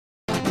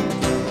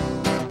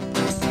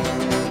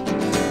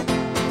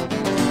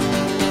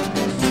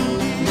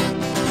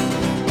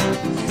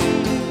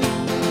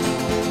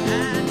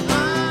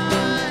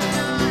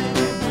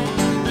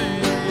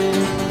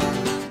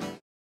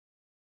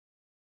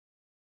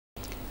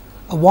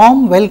A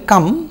warm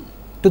welcome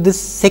to this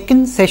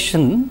second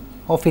session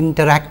of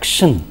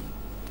interaction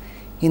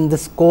in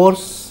this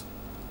course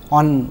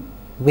on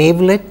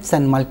wavelets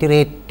and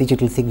multirate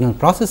digital signal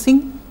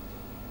processing,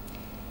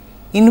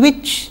 in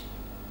which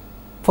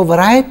for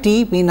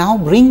variety we now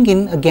bring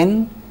in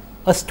again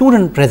a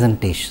student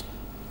presentation.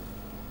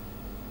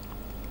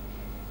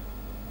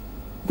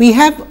 We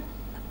have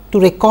to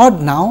record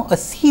now a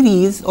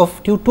series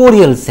of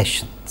tutorial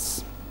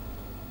sessions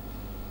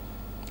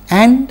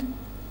and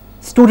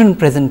student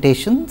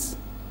presentations,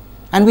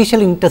 and we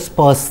shall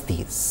intersperse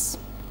these.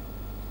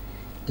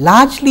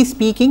 Largely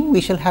speaking, we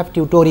shall have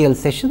tutorial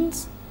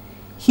sessions.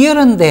 Here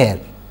and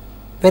there,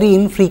 very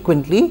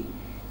infrequently,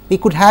 we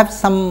could have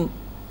some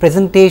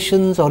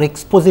presentations or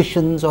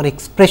expositions or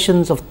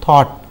expressions of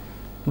thought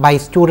by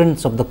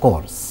students of the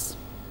course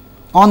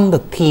on the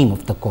theme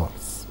of the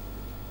course.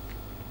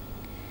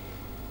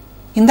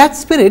 In that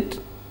spirit,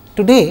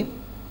 today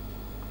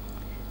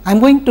I am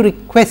going to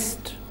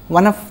request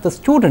one of the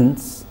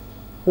students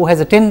who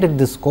has attended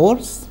this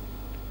course,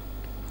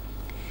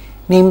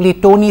 namely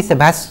Tony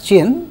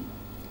Sebastian,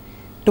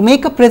 to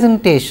make a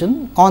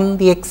presentation on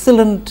the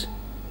excellent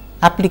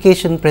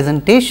application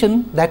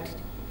presentation that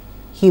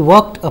he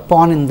worked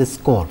upon in this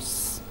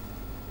course.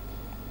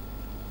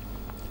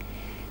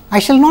 I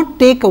shall not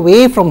take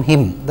away from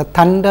him the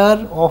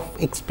thunder of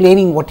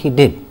explaining what he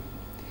did,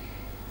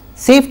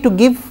 save to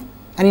give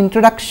an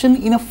introduction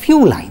in a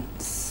few lines.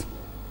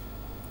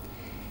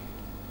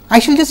 I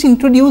shall just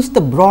introduce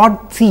the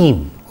broad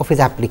theme of his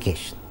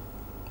application,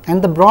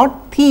 and the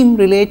broad theme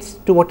relates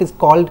to what is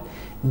called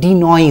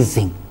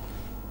denoising.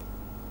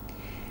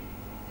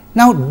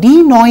 Now,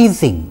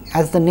 denoising,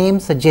 as the name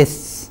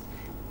suggests,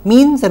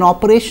 means an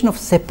operation of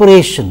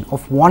separation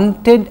of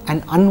wanted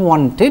and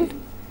unwanted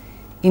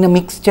in a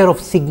mixture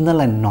of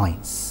signal and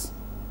noise.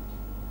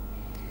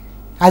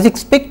 As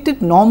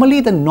expected,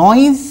 normally the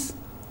noise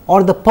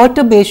or the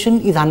perturbation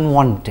is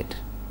unwanted.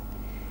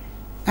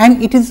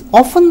 And it is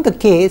often the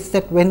case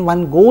that when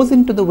one goes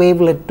into the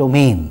wavelet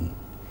domain,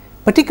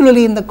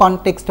 particularly in the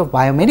context of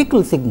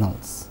biomedical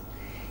signals,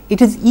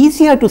 it is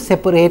easier to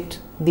separate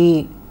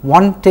the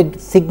wanted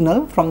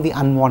signal from the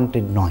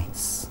unwanted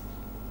noise.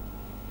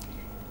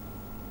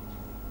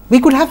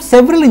 We could have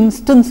several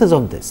instances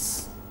of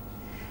this,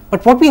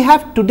 but what we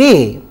have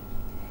today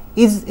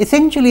is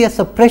essentially a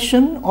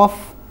suppression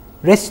of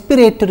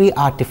respiratory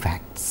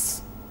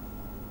artifacts,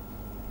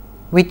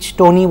 which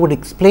Tony would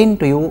explain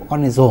to you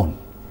on his own.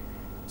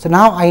 So,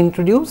 now I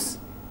introduce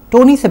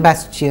Tony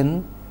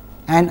Sebastian,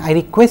 and I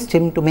request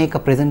him to make a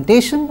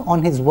presentation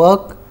on his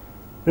work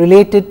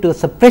related to the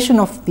suppression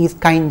of these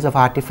kinds of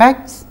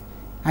artifacts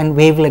and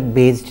wavelet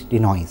based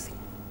denoising.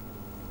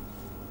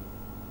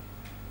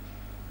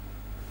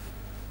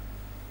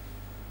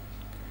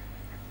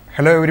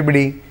 Hello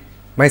everybody,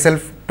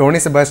 myself Tony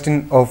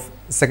Sebastian of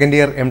second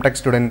year MTech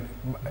student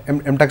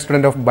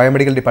of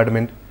Biomedical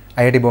Department,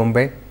 IIT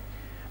Bombay.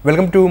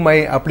 Welcome to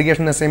my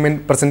application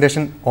assignment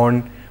presentation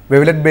on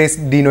wavelet based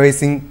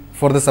denoising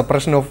for the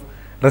suppression of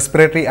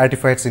respiratory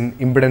artifacts in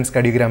impedance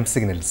cardiogram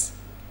signals.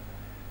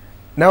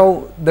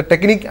 Now, the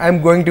technique I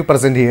am going to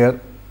present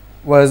here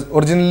was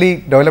originally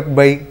developed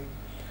by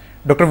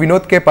Dr.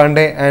 Vinod K.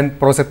 Pandey and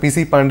Professor P.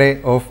 C.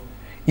 Pandey of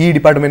EE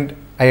Department,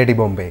 IIT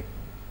Bombay.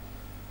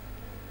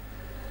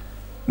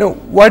 Now,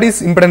 what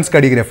is impedance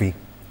cardiography?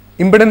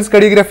 Impedance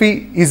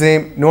cardiography is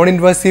a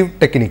non-invasive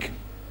technique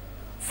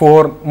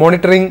for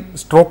monitoring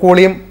stroke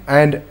volume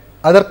and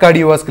other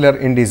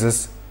cardiovascular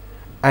indices,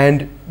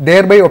 and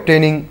thereby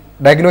obtaining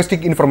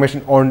diagnostic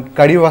information on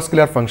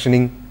cardiovascular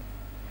functioning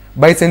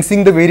by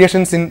sensing the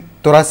variations in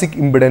thoracic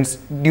impedance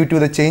due to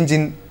the change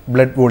in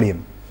blood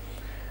volume.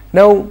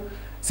 Now,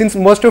 since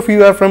most of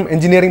you are from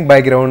engineering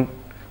background,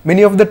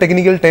 many of the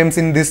technical terms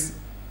in this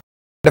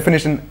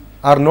definition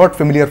are not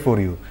familiar for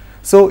you.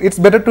 So, it is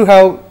better to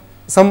have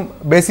some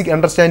basic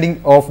understanding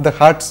of the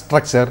heart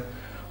structure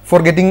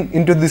for getting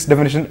into this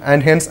definition,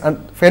 and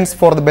hence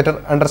for the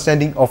better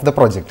understanding of the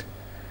project.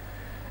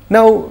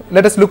 Now,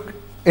 let us look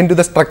into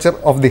the structure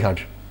of the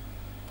heart.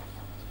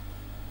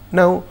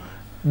 Now,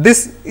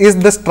 this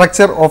is the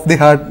structure of the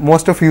heart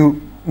most of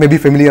you may be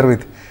familiar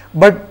with,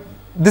 but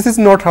this is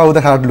not how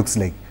the heart looks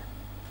like.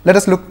 Let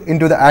us look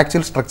into the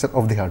actual structure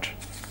of the heart.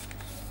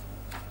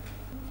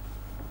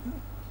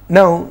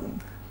 Now,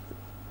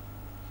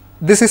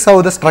 this is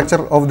how the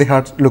structure of the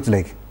heart looks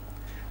like.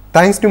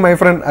 Thanks to my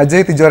friend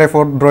Ajay Tijore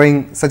for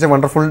drawing such a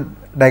wonderful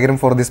diagram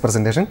for this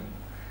presentation.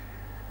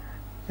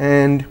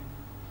 And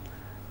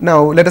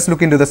now, let us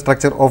look into the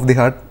structure of the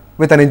heart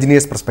with an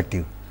engineer's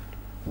perspective.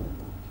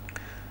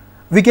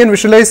 We can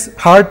visualize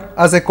heart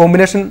as a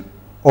combination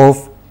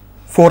of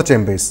 4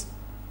 chambers.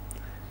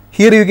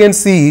 Here you can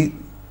see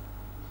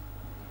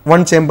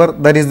one chamber,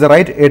 that is the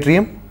right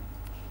atrium.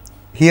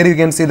 Here you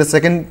can see the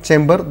second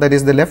chamber, that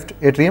is the left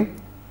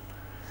atrium.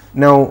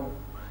 Now,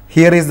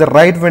 here is the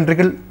right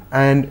ventricle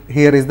and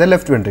here is the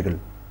left ventricle.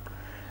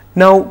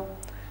 Now,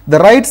 the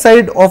right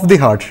side of the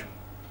heart,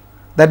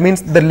 that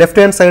means the left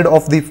hand side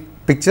of the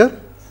picture,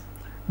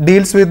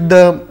 deals with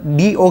the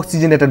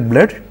deoxygenated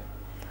blood,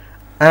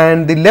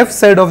 and the left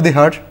side of the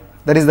heart,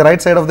 that is the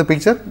right side of the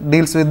picture,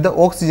 deals with the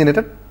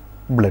oxygenated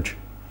blood.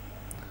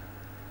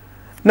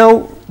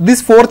 Now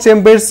these 4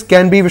 chambers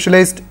can be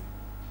visualized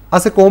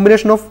as a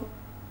combination of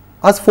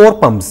as 4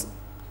 pumps.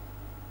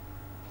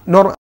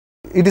 Nor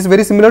it is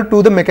very similar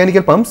to the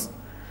mechanical pumps.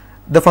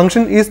 The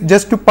function is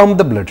just to pump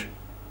the blood.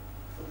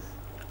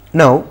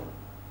 Now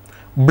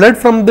blood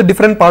from the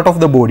different part of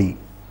the body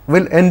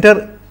will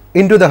enter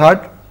into the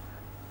heart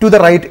to the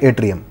right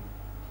atrium.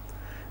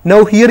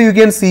 Now here you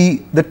can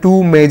see the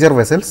 2 major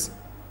vessels,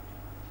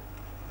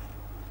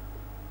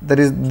 that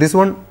is this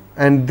one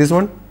and this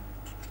one.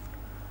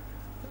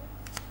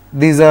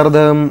 These are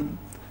the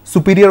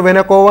superior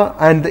vena cava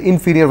and the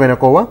inferior vena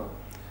cava.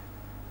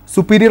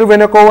 Superior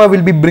vena cava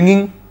will be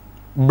bringing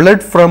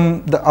blood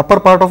from the upper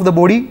part of the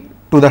body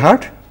to the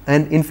heart,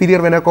 and inferior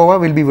vena cava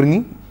will be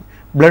bringing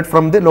blood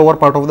from the lower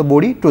part of the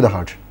body to the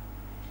heart.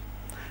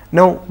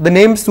 Now the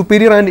name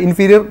superior and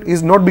inferior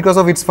is not because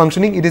of its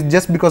functioning, it is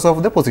just because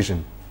of the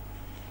position.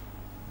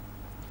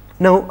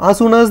 Now as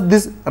soon as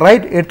this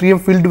right atrium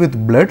filled with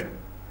blood,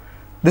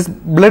 this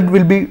blood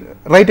will be,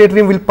 right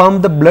atrium will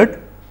pump the blood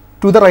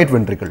to the right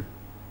ventricle.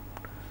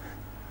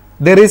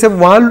 There is a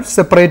valve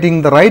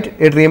separating the right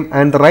atrium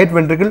and the right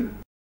ventricle,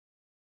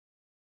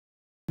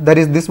 that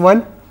is this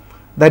valve,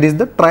 that is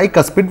the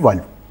tricuspid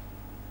valve.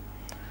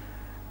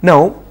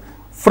 Now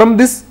from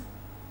this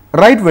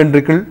right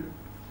ventricle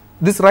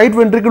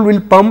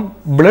will pump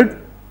blood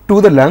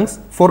to the lungs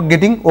for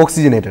getting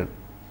oxygenated.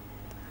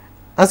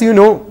 As you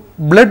know,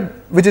 blood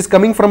which is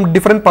coming from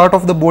different part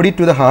of the body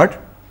to the heart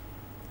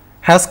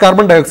has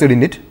carbon dioxide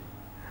in it,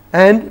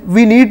 and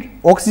we need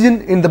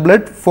oxygen in the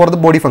blood for the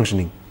body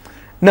functioning.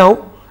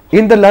 Now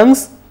in the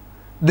lungs,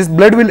 this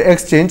blood will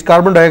exchange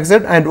carbon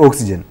dioxide and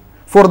oxygen.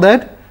 For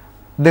that,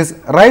 this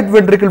right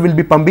ventricle will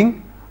be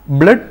pumping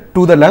blood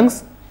to the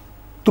lungs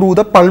through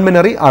the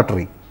pulmonary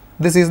artery.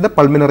 This is the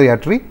pulmonary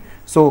artery.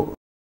 So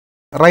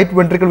right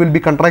ventricle will be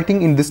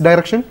contracting in this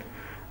direction.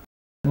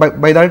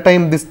 By that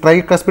time this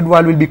tricuspid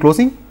valve will be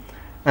closing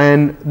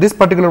and this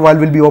particular valve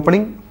will be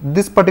opening.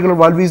 This particular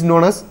valve is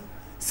known as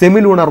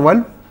semilunar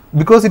valve.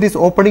 Because it is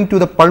opening to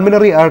the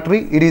pulmonary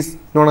artery, it is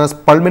known as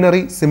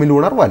pulmonary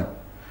semilunar valve.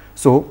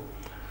 So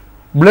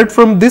blood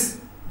from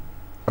this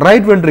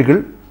right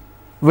ventricle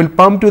will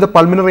pump to the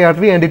pulmonary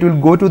artery and it will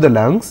go to the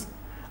lungs,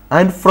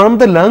 and from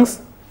the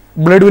lungs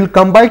blood will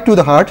come back to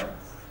the heart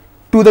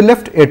to the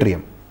left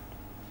atrium.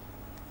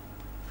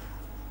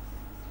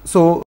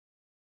 So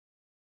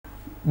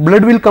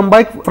blood will come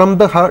back from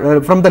the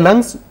heart, from the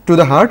lungs to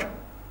the heart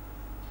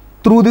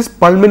through this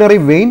pulmonary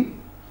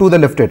vein to the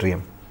left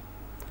atrium.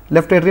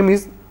 Left atrium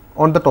is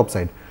on the top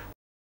side.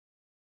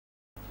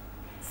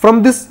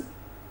 From this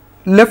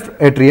left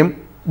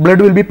atrium, blood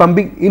will be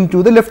pumping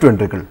into the left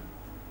ventricle.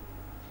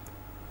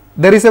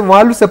 There is a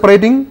valve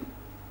separating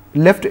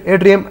left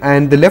atrium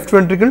and the left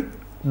ventricle,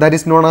 that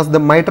is known as the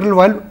mitral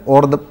valve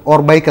or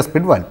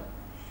bicuspid valve.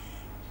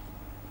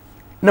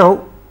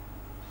 Now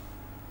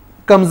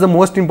comes the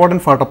most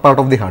important part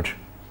of the heart.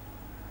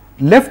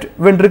 Left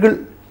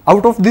ventricle,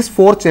 out of these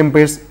 4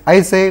 chambers,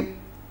 I say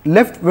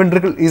left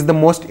ventricle is the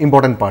most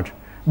important part,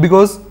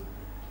 because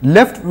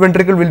left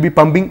ventricle will be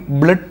pumping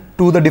blood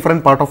to the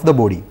different part of the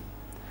body.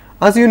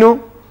 As you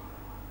know,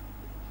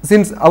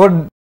 since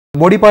our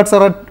body parts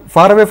are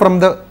far away from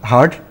the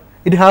heart,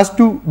 it has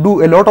to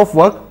do a lot of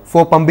work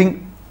for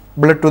pumping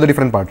blood to the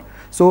different part.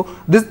 So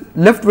this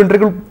left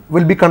ventricle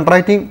will be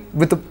contracting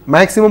with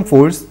maximum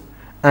force,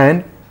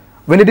 and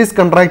when it is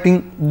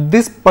contracting,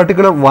 this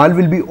particular valve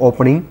will be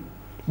opening.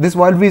 This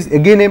valve is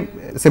again a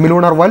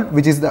semilunar valve,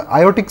 which is the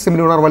aortic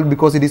semilunar valve,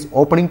 because it is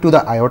opening to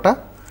the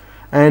aorta,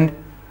 and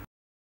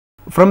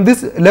from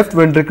this left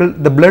ventricle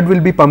the blood will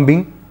be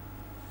pumping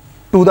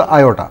to the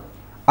aorta.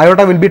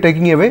 Aorta will be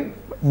taking away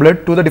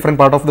blood to the different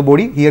part of the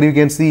body. Here you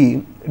can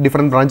see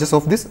different branches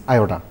of this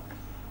aorta.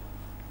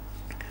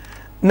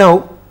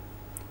 Now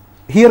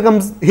here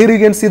you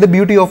can see the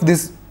beauty of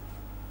this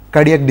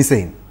cardiac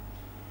design.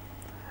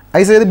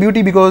 I say the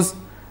beauty because,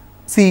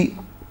 see,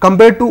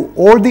 compared to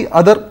all the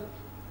other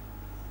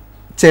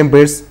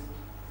chambers,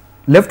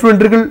 left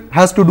ventricle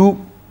has to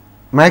do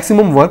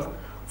maximum work.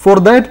 For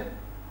that,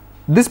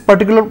 this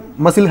particular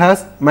muscle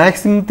has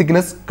maximum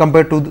thickness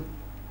compared to the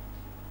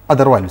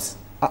other valves,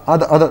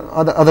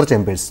 other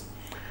chambers.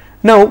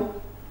 Now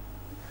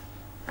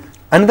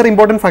another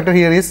important factor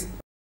here is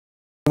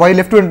why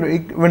left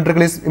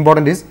ventricle is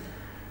important is,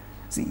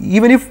 see,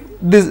 even if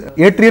these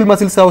atrial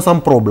muscles have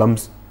some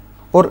problems,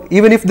 or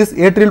even if these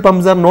atrial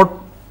pumps are not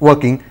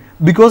working,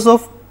 because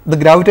of the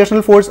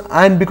gravitational force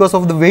and because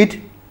of the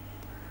weight,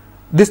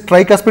 this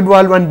tricuspid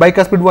valve and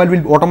bicuspid valve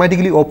will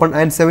automatically open,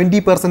 and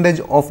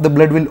 70% of the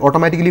blood will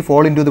automatically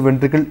fall into the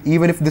ventricle,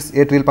 even if these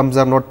atrial pumps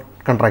are not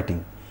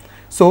contracting.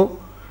 So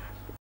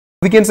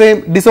we can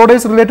say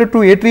disorders related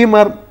to atrium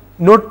are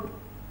not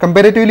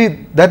comparatively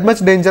that much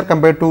danger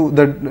compared to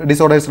the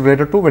disorders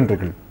related to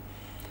ventricle.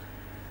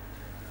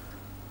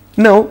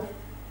 Now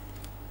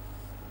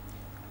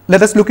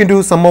let us look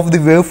into some of the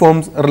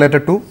waveforms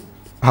related to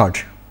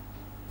heart.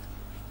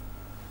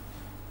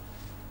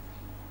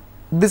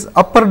 this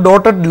upper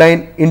dotted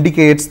line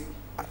indicates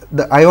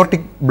the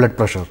aortic blood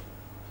pressure.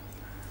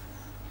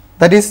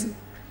 That is,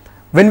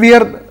 when we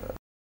are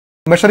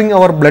measuring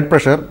our blood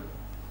pressure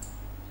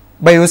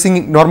by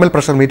using normal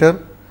pressure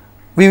meter,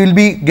 we will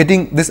be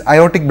getting this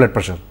aortic blood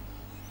pressure.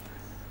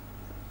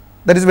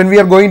 That is, when we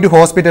are going to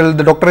hospital,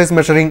 the doctor is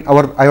measuring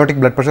our aortic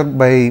blood pressure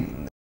by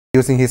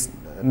using his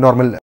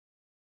normal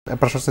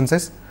pressure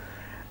sensors,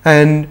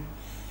 and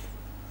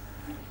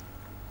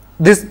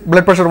this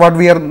blood pressure what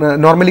we are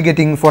normally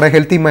getting for a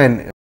healthy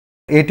man,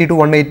 80 to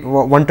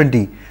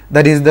 120,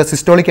 that is the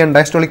systolic and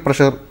diastolic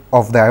pressure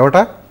of the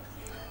aorta.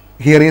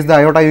 Here is the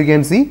aorta, you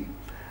can see,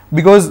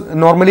 because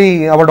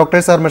normally our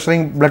doctors are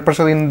measuring blood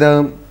pressure in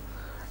the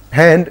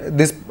hand.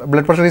 This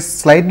blood pressure is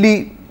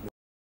slightly,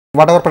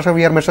 whatever pressure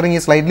we are measuring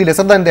is slightly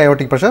lesser than the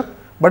aortic pressure,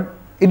 but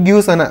it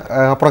gives an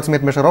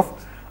approximate measure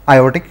of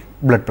aortic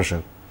blood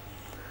pressure.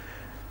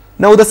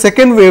 Now the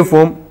second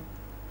waveform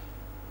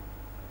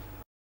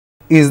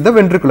is the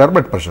ventricular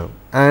blood pressure,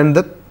 and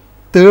the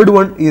third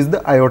one is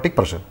the aortic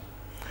pressure.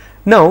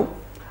 Now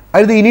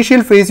at the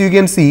initial phase, you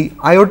can see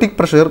aortic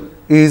pressure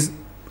is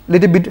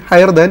little bit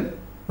higher than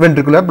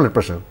ventricular blood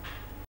pressure.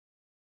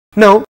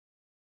 Now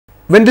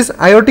when this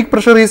aortic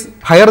pressure is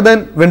higher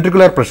than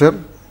ventricular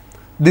pressure,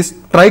 this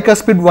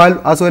tricuspid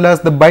valve as well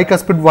as the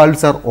bicuspid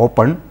valves are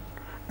open,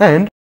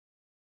 and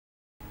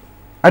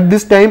at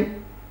this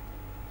time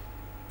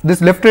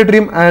this left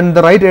atrium and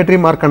the right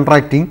atrium are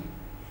contracting,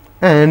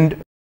 and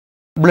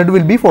blood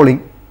will be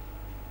falling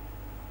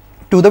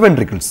to the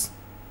ventricles.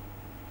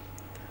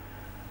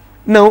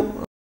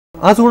 Now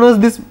as soon as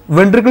this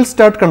ventricles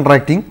start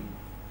contracting,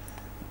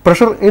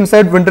 pressure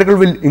inside ventricle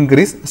will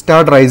increase,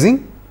 start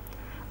rising,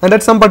 and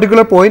at some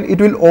particular point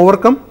it will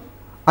overcome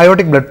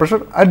aortic blood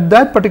pressure. At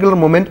that particular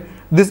moment,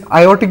 this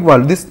aortic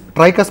valve, this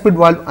tricuspid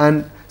valve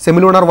and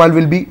semilunar valve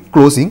will be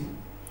closing,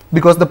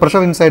 because the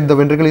pressure inside the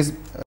ventricle is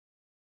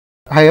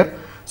higher.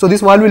 So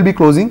this valve will be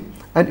closing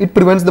and it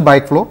prevents the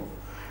bike flow,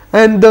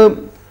 and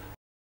the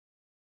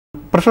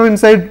pressure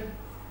inside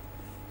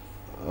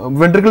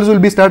ventricles will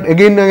be start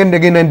again and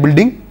again and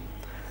building.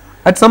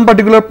 At some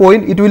particular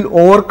point it will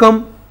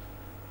overcome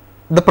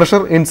the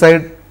pressure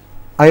inside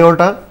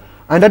aorta,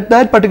 and at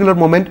that particular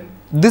moment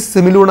this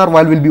semilunar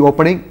valve will be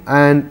opening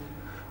and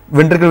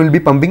ventricle will be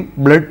pumping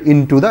blood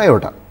into the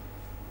aorta.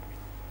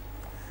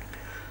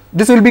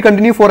 This will be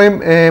continue for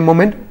a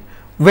moment.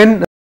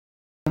 When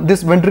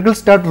this ventricle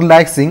start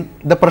relaxing,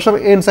 the pressure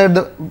inside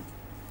the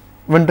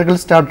ventricle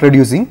start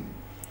reducing.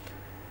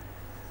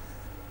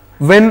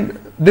 When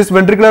this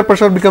ventricular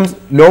pressure becomes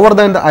lower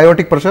than the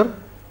aortic pressure,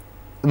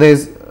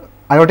 this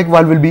aortic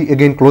valve will be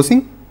again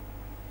closing,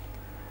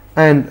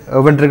 and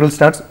ventricle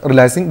starts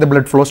relaxing, the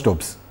blood flow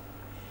stops.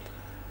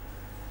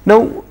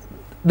 Now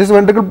this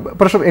ventricle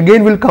pressure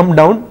again will come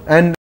down,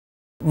 and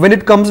when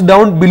it comes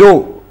down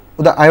below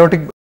the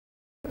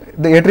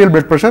atrial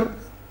blood pressure,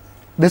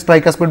 this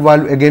tricuspid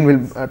valve again will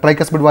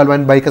tricuspid valve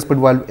and bicuspid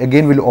valve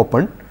again will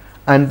open,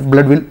 and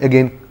blood will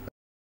again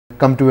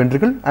come to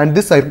ventricle, and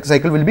this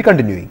cycle will be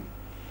continuing.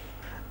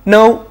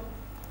 Now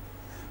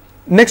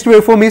next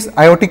waveform is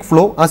aortic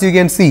flow. As you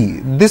can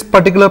see, this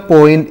particular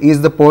point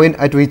is the point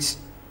at which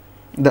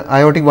the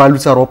aortic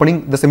valves are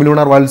opening, the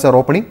semilunar valves are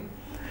opening,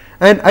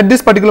 and at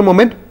this particular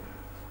moment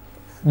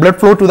blood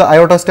flow to the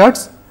aorta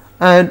starts,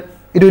 and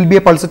it will be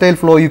a pulsatile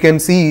flow. You can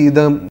see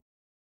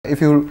if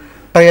you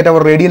try at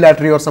our radial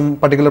artery or some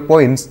particular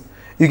points,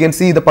 you can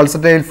see the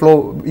pulsatile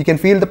flow, you can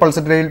feel the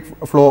pulsatile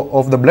flow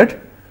of the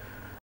blood.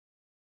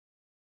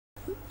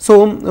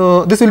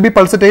 So this will be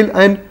pulsatile,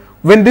 and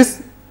when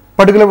this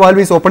particular valve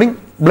is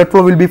opening, blood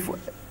flow will be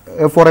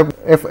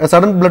a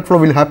sudden blood flow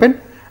will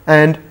happen,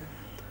 and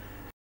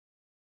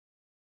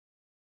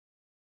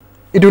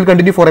it will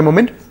continue for a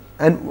moment,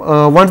 and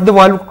once the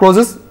valve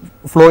closes,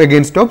 flow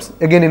again stops.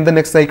 Again in the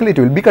next cycle it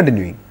will be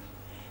continuing.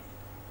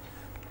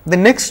 The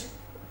next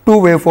two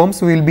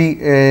waveforms we will be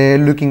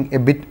looking a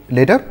bit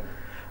later,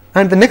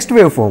 and the next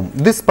waveform,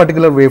 this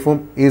particular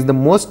waveform is the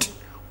most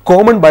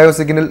common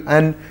biosignal,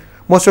 and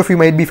most of you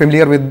might be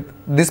familiar with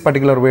this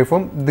particular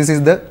waveform. This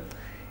is the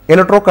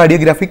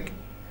electrocardiographic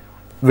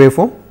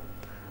waveform.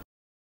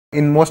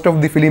 In most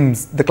of the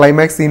films, the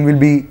climax scene will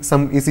be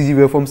some ECG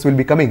waveforms will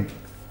be coming.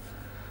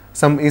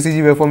 Some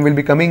ECG waveform will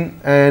be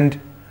coming, and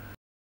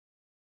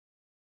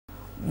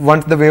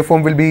once the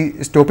waveform will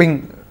be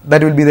stopping,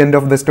 that will be the end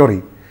of the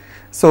story.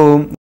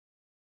 So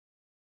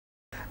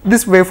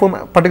this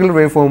waveform, particular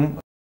waveform,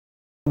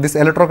 this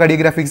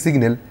electrocardiographic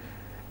signal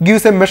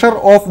gives a measure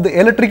of the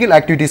electrical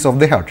activities of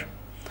the heart.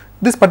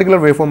 This particular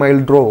waveform I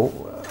will draw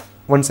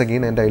once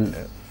again and I will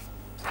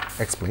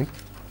explain.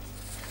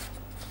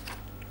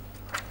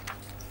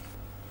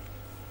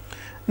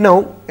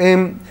 Now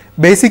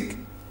basic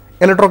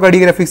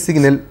electrocardiographic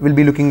signal will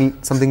be looking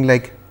something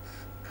like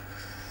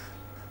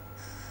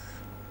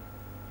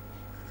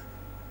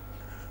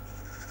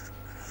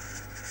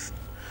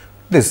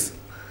this.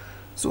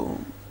 So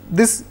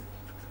this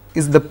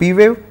is the P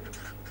wave,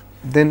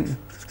 then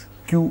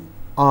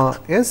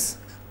QRS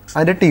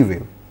and a T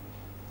wave.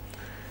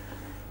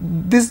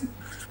 This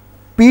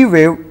P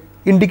wave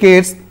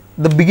indicates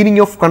the beginning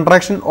of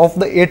contraction of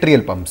the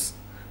atrial pumps.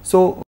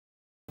 So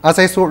as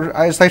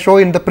I show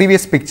in the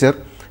previous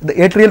picture, the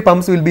atrial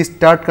pumps will be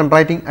start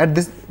contracting at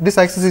this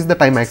axis is the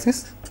time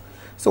axis.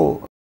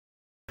 So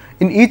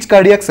in each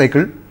cardiac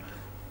cycle,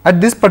 at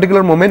this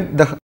particular moment,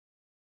 the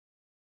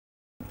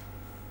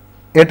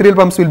atrial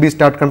pumps will be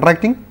start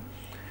contracting,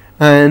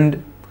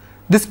 and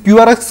this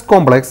QRS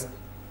complex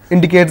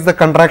indicates the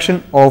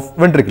contraction of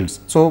ventricles.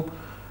 So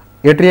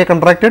atria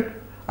contracted,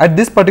 at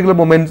this particular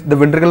moment the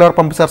ventricular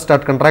pumps are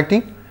start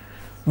contracting.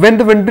 When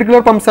the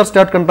ventricular pumps are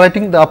start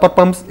contracting, the upper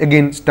pumps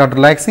again start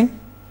relaxing.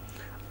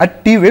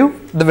 At T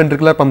wave, the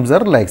ventricular pumps are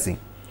relaxing.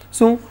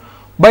 So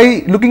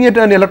by looking at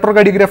an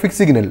electrocardiographic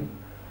signal,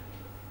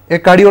 a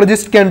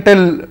cardiologist can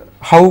tell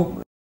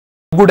how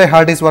good a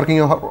heart is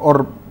working,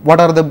 or what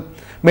are the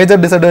major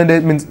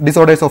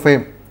disorders of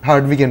a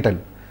heart we can tell.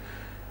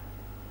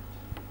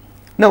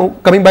 Now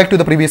coming back to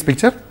the previous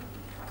picture.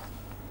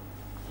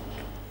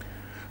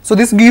 So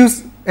this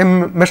gives a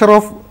measure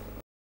of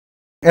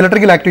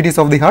electrical activities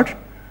of the heart.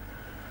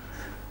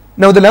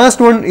 Now the last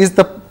one is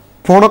the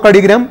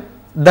phonocardiogram,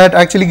 that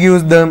actually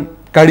gives the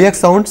cardiac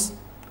sounds.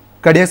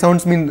 Cardiac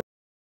sounds mean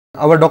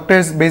our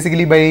doctors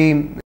basically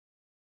by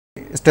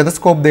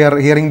stethoscope they are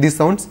hearing these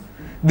sounds.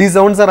 These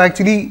sounds are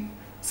actually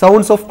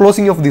sounds of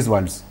closing of these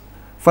valves.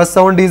 First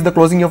sound is the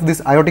closing of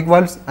this aortic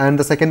valves, and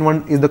the second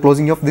one is the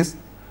closing of this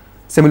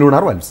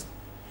semilunar valves.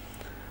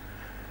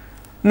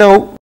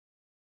 Now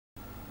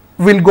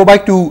we will go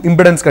back to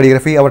impedance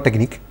cardiography, our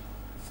technique.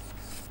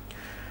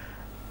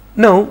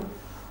 Now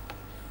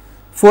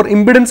for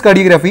impedance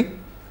cardiography,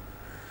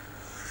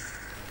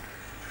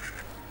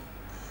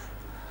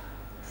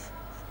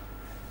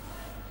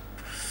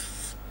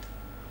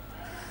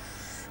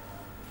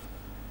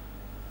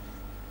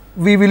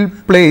 we will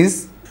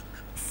place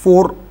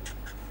 4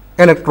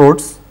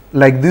 electrodes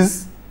like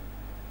this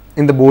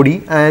in the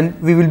body, and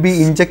we will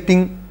be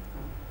injecting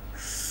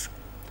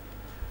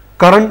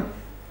current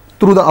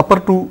through the upper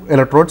 2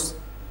 electrodes.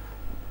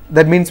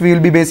 That means we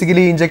will be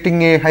basically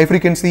injecting a high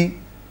frequency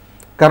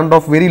current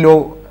of very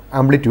low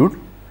amplitude,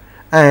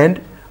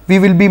 and we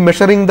will be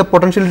measuring the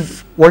potential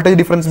voltage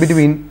difference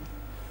between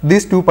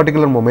these 2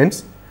 particular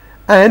moments,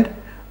 and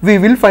we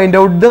will find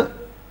out the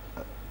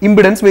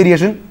impedance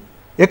variation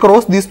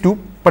across these 2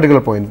 particular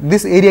points.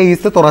 This area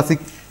is the thoracic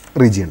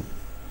region.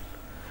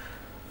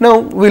 Now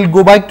we will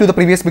go back to the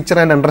previous picture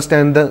and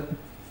understand the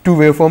 2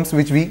 waveforms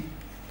which we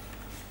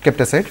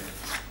kept aside.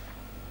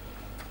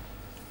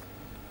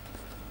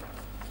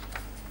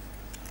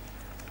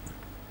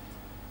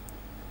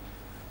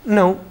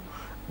 Now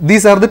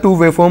these are the 2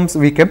 waveforms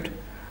we kept.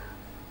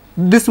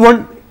 This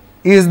one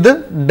is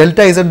the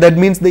delta Z, that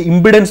means the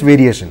impedance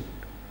variation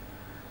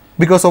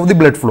because of the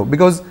blood flow,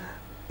 because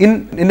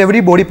in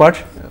every body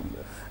part,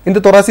 in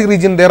the thoracic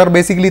region there are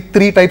basically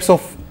 3 types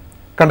of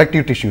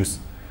conductive tissues.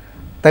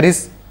 That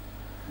is,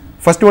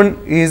 first one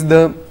is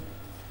the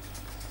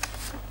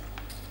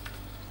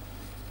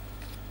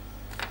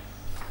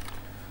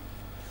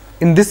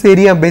in this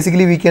area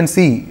basically we can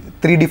see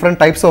 3 different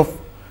types of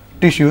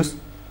tissues.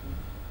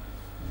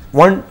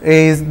 One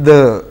is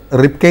the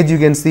rib cage, you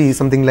can see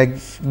something like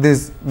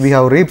this. We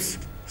have ribs,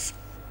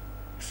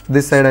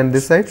 this side and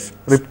this side,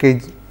 rib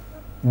cage,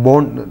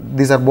 bone,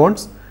 these are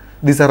bones,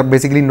 these are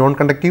basically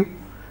non-conductive.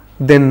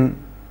 Then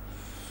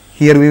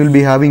here we will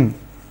be having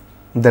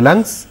the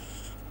lungs.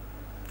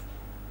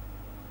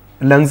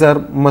 Lungs are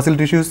muscle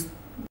tissues,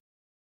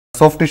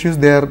 soft tissues,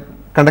 they are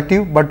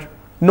conductive but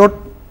not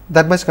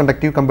that much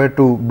conductive compared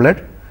to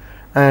blood.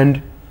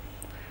 And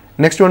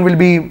next one will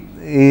be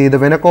the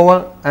vena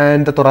cava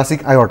and the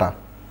thoracic aorta.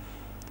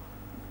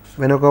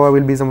 Vena cava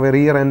will be somewhere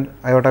here and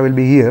aorta will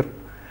be here.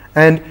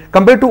 And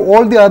compared to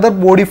all the other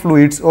body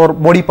fluids or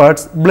body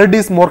parts, blood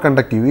is more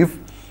conductive. If,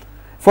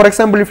 for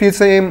example, if you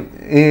say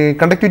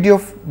conductivity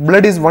of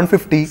blood is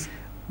 150,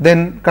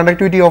 then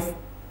conductivity of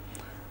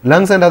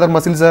lungs and other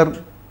muscles are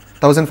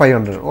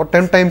 1500 or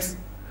 10 times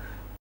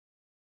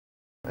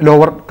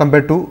lower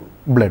compared to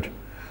blood.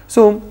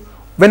 So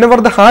whenever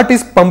the heart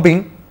is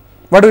pumping,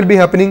 what will be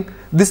happening?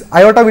 This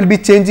aorta will be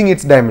changing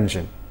its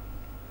dimension.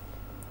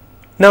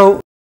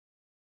 Now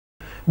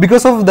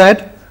because of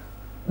that,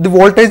 the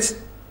voltage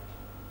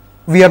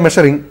we are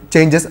measuring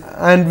changes,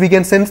 and we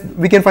can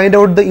find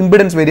out the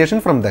impedance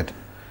variation from that.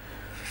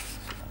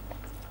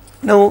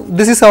 Now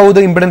this is how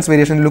the impedance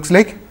variation looks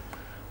like.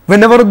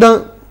 Whenever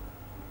the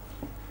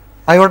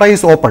aorta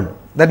is open,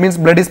 that means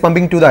blood is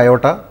pumping to the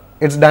aorta,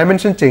 its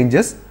dimension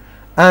changes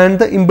and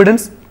the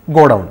impedance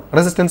go down,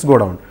 resistance go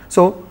down.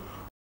 So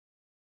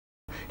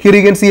here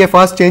you can see a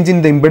fast change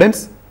in the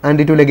impedance, and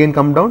it will again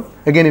come down.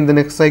 Again in the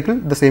next cycle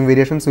the same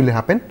variations will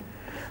happen,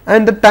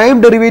 and the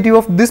time derivative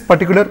of this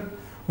particular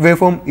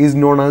waveform is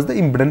known as the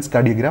impedance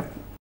cardiogram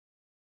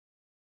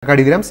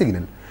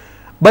signal.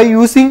 By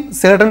using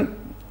certain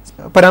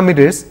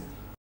parameters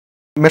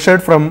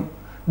measured from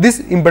this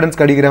impedance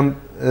cardiogram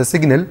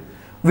signal,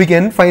 we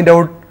can find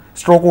out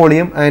stroke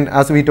volume and,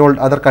 as we told,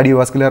 other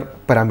cardiovascular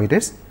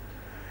parameters.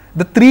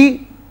 The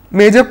 3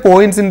 major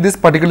points in this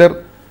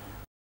particular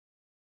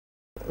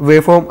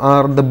waveform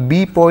are the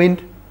B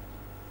point,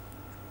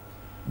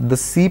 the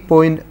C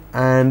point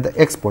and the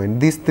X point.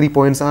 These 3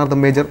 points are the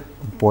major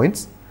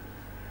points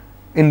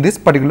in this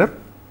particular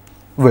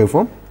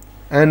waveform,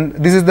 and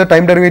this is the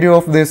time derivative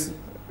of this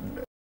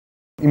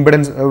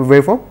impedance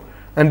waveform,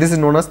 and this is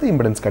known as the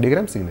impedance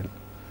cardiogram signal.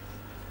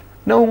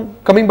 Now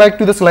coming back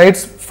to the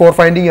slides for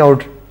finding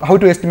out how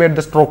to estimate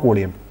the stroke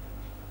volume.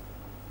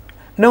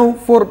 Now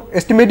for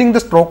estimating the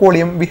stroke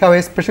volume, we have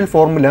a special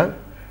formula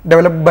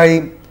developed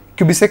by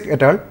Kubicek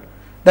et al.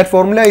 That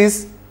formula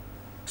is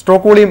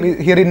stroke volume.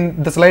 Here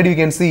in the slide you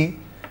can see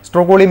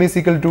stroke volume is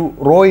equal to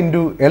rho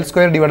into L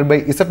square divided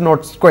by Z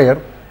naught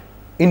square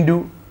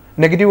into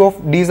negative of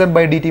dz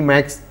by dt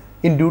max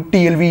into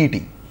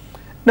TLVET.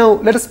 Now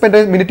let us spend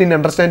a minute in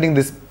understanding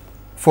this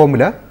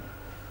formula.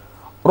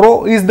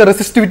 Rho is the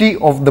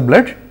resistivity of the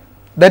blood,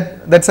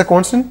 that's a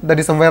constant, that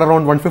is somewhere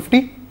around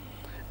 150.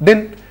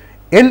 Then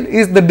L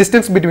is the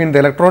distance between the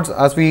electrodes,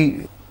 as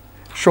we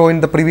show in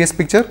the previous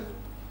picture.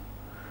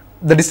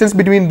 The distance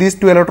between these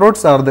two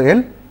electrodes are the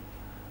L.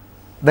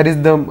 That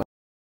is the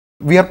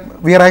we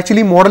are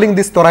actually modeling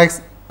this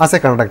thorax as a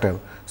conductor.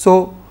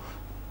 So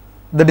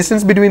the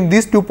distance between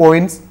these 2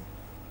 points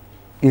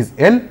is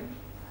L.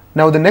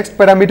 Now the next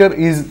parameter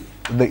is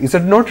the Z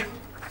naught,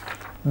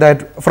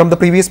 that from the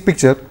previous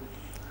picture.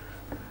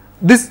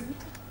 This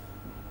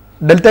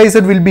delta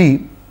Z will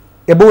be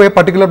above a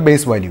particular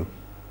base value.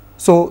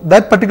 So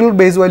that particular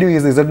base value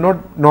is Z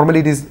naught.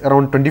 Normally it is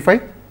around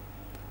 25,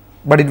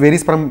 but it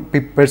varies from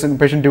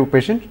patient to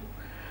patient.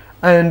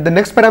 And the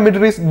next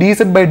parameter is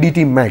dz by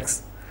dt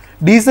max.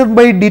 Dz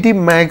by dt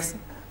max,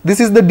 this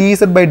is the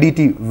dz by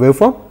dt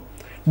waveform.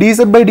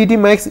 Dz by dt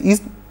max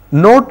is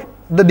not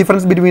the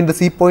difference between the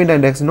C point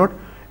and X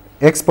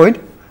point,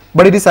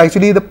 but it is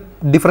actually the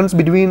difference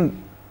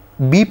between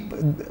B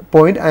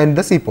point and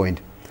the C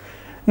point.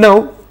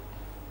 Now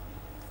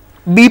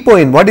B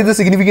point, what is the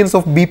significance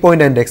of B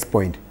point and X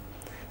point?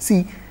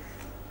 See,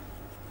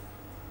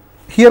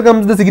 here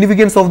comes the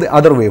significance of the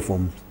other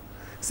waveform.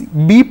 See,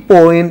 B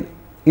point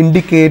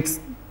indicates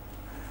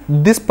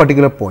this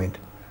particular point.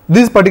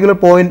 This particular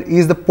point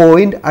is the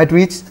point at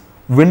which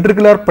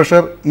ventricular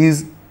pressure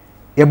is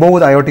above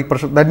the aortic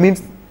pressure. That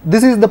means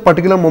this is the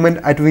particular moment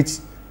at which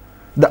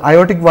the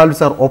aortic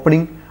valves are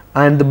opening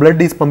and the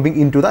blood is pumping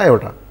into the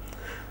aorta.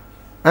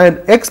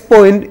 And X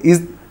point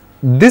is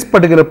this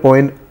particular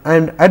point,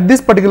 and at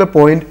this particular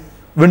point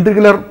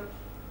ventricular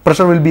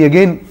pressure will be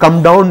again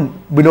come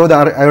down below the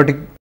aortic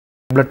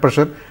blood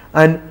pressure,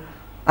 and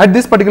at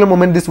this particular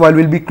moment this valve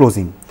will be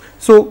closing.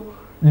 So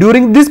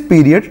during this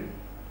period,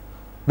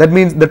 that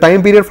means the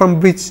time period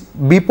from which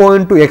B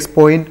point to X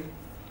point,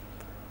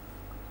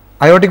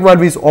 aortic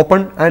valve is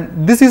open,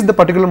 and this is the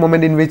particular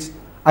moment in which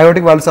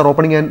aortic valves are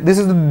opening, and this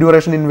is the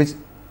duration in which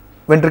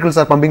ventricles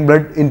are pumping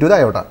blood into the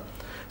aorta.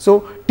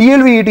 So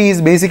TLVET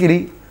is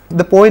basically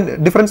the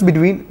point difference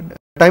between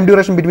time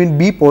duration between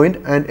B point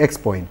and X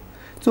point.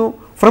 So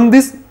from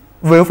this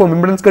waveform,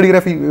 impedance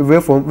cardiography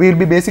waveform, we will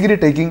be basically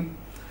taking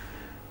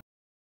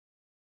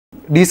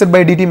dz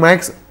by dt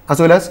max as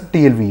well as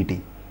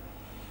TLVET.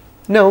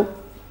 Now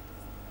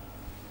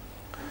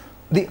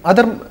the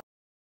other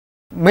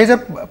major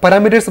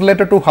parameters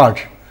related to heart,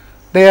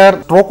 they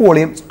are stroke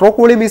volume. Stroke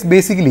volume is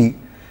basically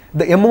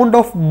the amount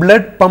of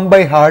blood pumped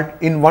by heart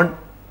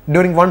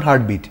during one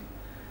heartbeat.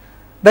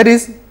 That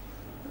is,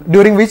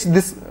 during which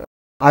this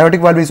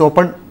aortic valve is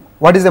open,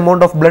 what is the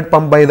amount of blood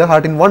pumped by the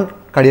heart in one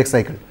cardiac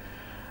cycle.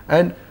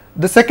 And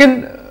the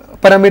second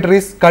parameter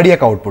is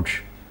cardiac output.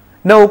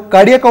 Now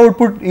cardiac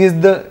output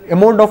is the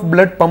amount of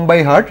blood pumped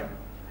by heart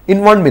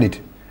in 1 minute.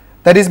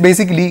 That is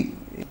basically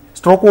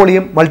stroke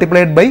volume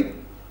multiplied by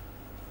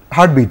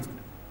heartbeat.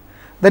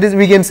 That is,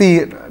 we can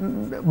see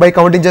by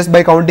counting, just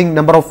by counting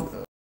number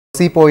of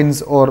C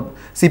points, or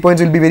C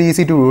points will be very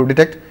easy to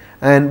detect,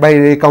 and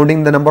by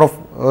counting the number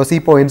of C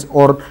points,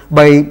 or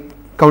by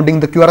counting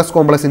the QRS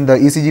complex in the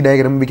ECG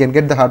diagram, we can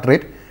get the heart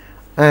rate,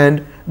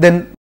 and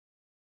then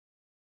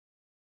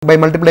by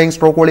multiplying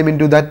stroke volume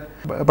into that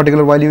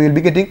particular value, we will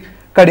be getting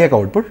cardiac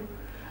output.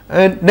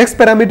 And next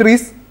parameter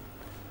is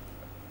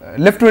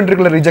left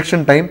ventricular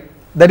ejection time.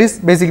 That is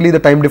basically the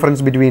time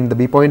difference between the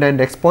B point and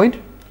X point.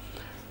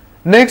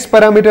 Next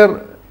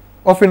parameter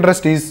of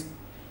interest is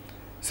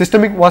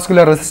systemic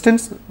vascular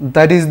resistance,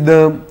 that is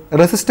the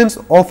resistance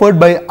offered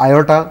by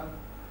aorta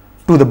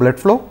to the blood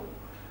flow.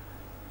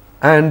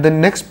 And the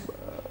next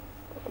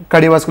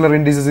cardiovascular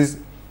indices is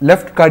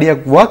left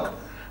cardiac work,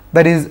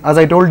 that is, as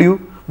I told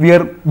you, we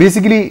are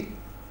basically,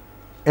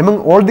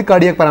 among all the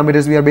cardiac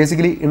parameters, we are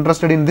basically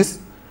interested in this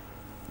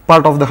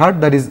part of the heart,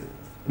 that is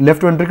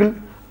left ventricle,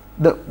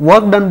 the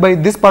work done by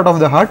this part of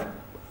the heart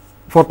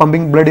for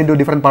pumping blood into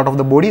different part of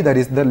the body, that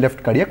is the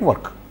left cardiac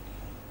work.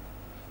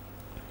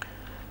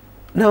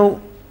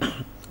 Now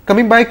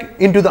coming back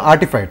into the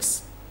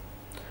artifacts,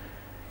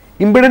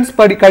 impedance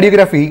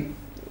cardiography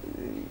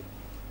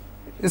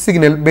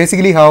signal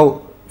basically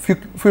have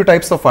few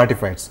types of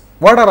artifacts.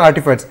 What are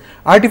artifacts?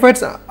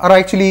 Artifacts are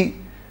actually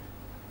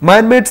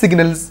man-made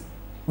signals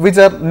which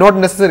are not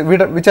necessary,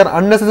 which are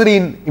unnecessary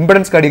in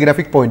impedance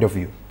cardiographic point of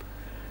view.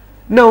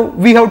 Now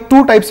we have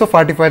two types of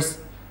artifacts.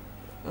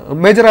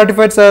 Major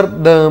artifacts are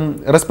the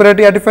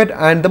respiratory artifact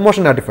and the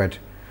motion artifact.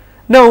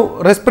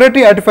 Now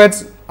respiratory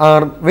artifacts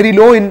are very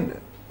low in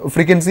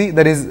frequency,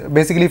 that is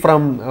basically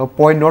from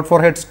 0.04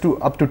 Hz to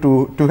up to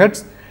 2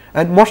 Hz,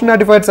 and motion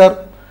artifacts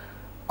are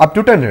up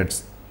to 10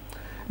 Hz.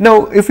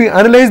 Now if we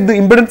analyze the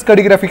impedance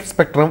cardiographic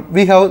spectrum,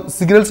 we have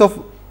signals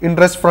of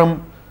interest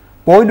from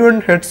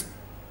 0.1 Hz,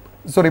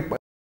 sorry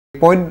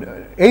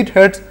 0.8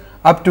 Hz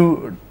up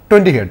to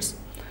 20 Hz.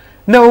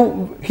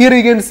 Now here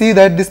you can see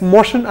that this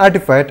motion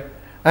artifact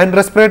and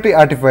respiratory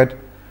artifact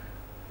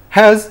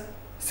has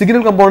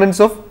signal components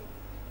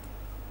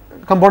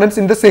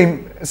in the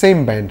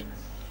same band.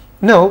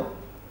 Now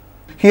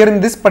here in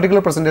this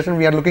particular presentation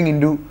we are looking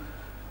into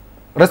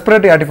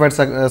respiratory artifact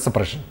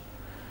suppression.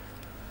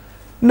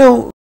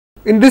 Now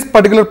in this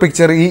particular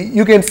picture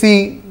you can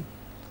see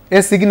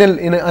a signal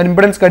in an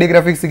impedance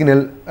cardiographic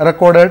signal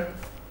recorded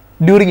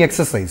during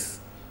exercise.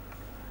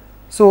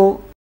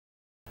 So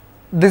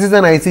this is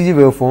an ICG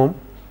waveform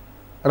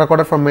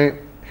recorded from a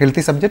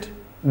healthy subject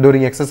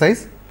during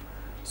exercise.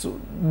 So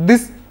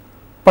this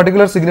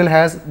particular signal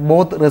has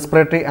both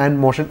respiratory and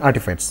motion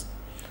artifacts.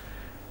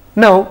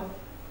 Now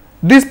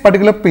these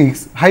particular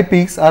peaks, high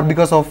peaks, are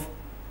because of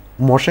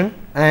motion,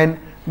 and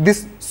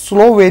this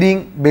slow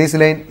varying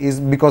baseline is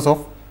because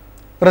of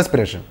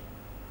respiration.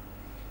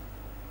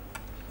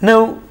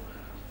 Now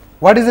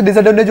what is the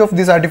disadvantage of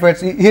these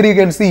artifacts? Here you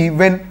can see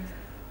when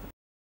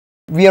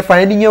we are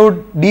finding out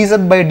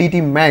dz by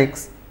dt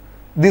max,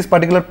 these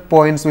particular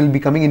points will be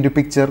coming into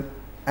picture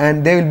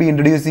and they will be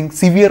introducing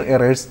severe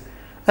errors,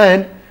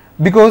 and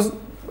because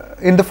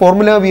in the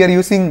formula we are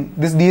using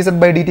this dz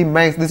by dt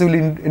max, this will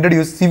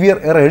introduce severe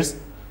errors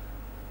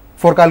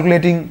for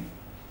calculating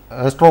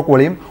stroke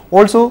volume.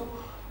 Also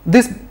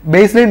this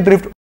baseline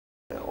drift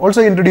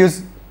also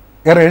introduce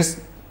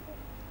errors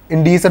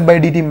in dz by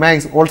dt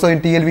max, also in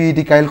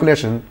TLVET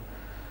calculation.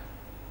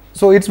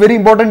 So it's very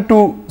important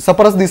to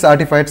suppress these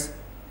artifacts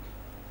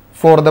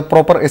for the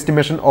proper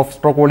estimation of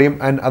stroke volume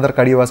and other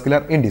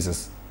cardiovascular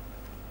indices.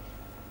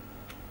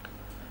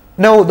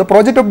 Now the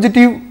project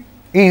objective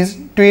is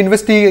to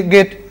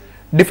investigate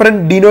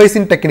different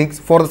denoising techniques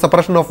for the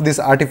suppression of these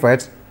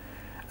artifacts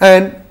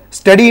and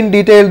study in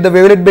detail the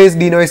wavelet based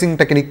denoising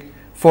technique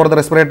for the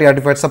respiratory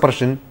artifact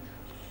suppression,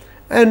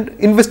 and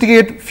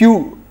investigate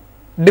few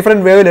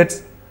different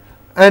wavelets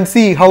and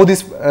see how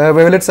these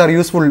wavelets are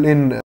useful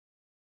in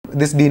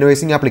this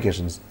denoising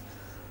applications.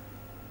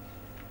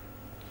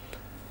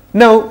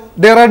 Now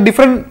there are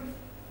different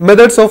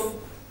methods of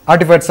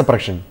artifact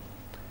suppression.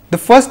 The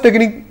first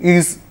technique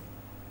is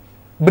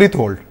breath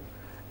hold.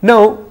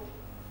 Now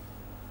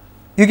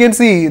you can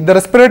see the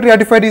respiratory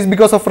artifact is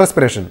because of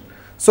respiration.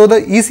 So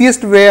the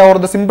easiest way or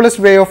the simplest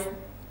way of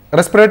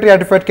respiratory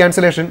artifact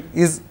cancellation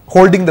is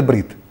holding the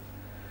breath.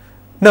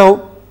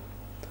 Now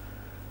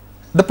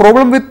the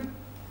problem with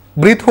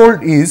breath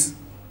hold is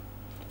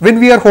when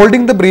we are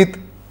holding the breath,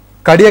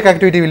 cardiac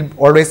activity will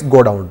always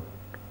go down.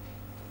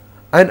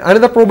 And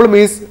another problem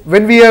is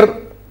when we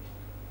are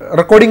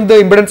recording the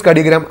impedance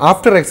cardiogram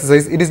after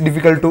exercise, it is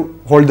difficult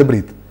to hold the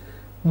breath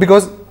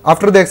because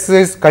after the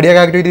exercise cardiac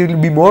activity will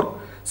be more,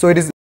 so it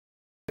is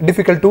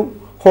difficult to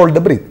hold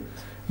the breath.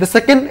 The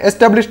second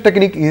established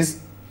technique is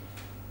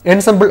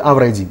ensemble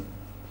averaging.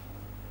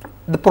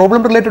 The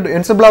problem related to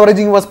ensemble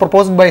averaging was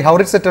proposed by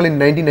Howrich et al. In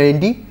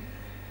 1990.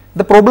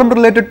 The problem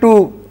related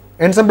to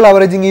ensemble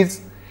averaging is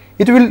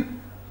it will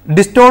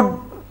distort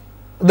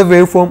the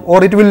waveform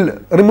or it will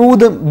remove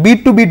the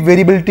beat to beat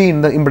variability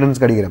in the impedance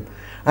cardiogram.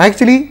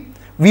 Actually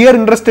we are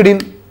interested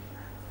in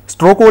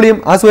stroke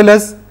volume as well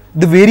as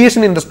the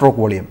variation in the stroke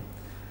volume.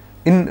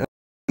 In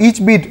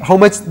each beat how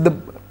much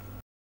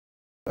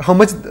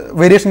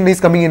variation is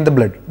coming in the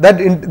blood, that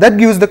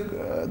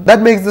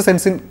makes the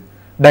sense in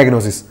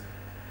diagnosis.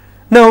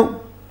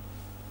 Now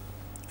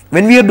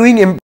when we are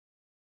doing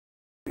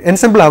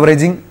ensemble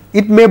averaging,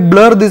 it may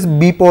blur this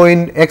B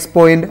point, X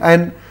point,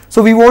 and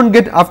so we won't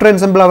get, after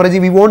ensemble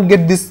averaging, we won't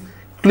get this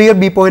clear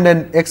B point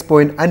and X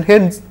point, and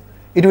hence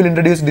it will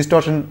introduce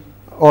distortion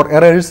or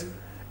errors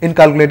in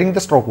calculating the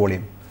stroke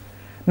volume.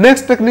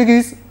 Next technique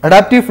is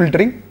adaptive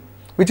filtering,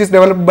 which is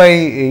developed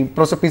by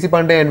Professor P.C.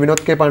 Pandey and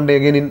Vinod K. Pandey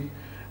again in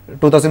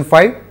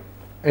 2005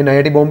 in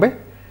IIT Bombay.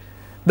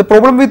 The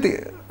problem with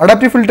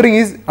adaptive filtering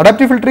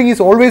is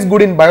always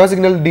good in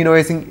biosignal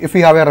denoising if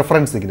we have a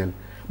reference signal.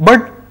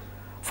 But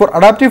for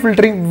adaptive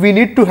filtering we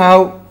need to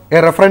have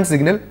a reference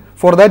signal.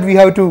 For that we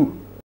have to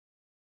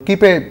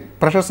keep a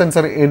pressure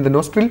sensor in the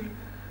nostril.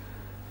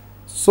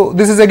 So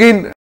this is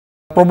again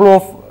a problem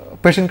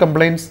of patient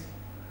complaints.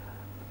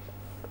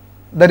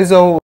 That is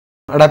how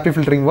adaptive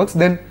filtering works.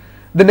 Then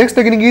the next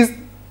technique is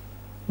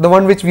the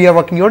one which we are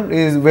working on,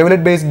 is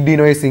wavelet based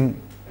denoising,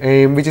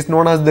 which is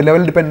known as the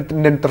level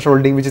dependent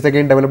thresholding, which is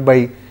again developed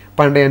by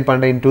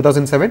Pandey in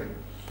 2007.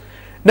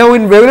 Now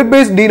in wavelet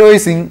based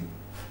denoising,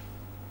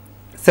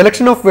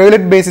 selection of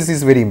wavelet basis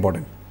is very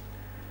important.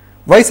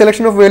 Why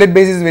selection of wavelet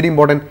basis is very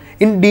important?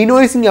 In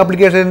denoising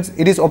applications,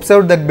 it is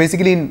observed that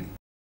basically in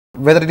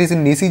whether it is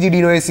in ECG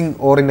denoising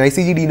or in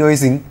ICG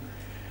denoising,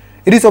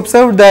 it is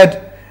observed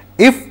that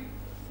if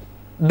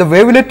the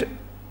wavelet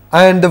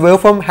and the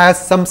waveform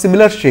has some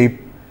similar shape,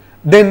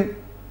 then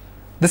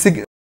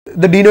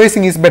the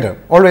denoising is better,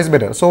 always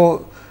better.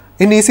 So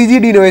in ECG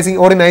denoising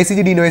or in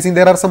ICG denoising,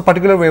 there are some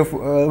particular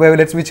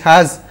wavelets which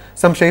has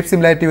some shape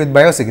similarity with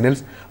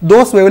biosignals.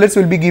 Those wavelets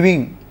will be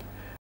giving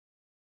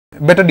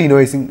better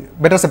denoising,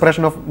 better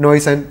separation of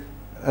noise and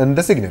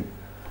the signal.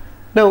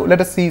 Now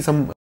let us see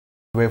some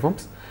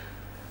waveforms.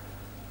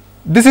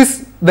 This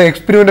is the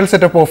experimental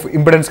setup of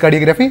impedance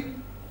cardiography.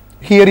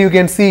 Here you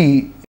can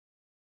see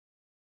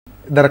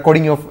the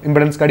recording of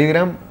impedance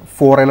cardiogram.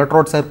 4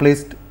 electrodes are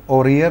placed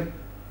over here,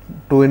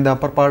 2 in the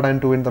upper part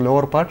and 2 in the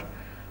lower part.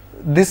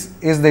 This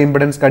is the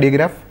impedance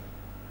cardiograph,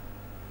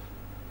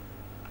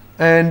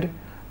 and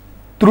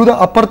through the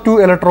upper 2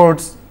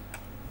 electrodes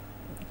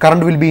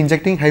current will be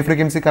injecting, high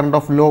frequency current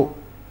of low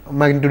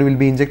magnitude will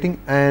be injecting,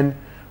 and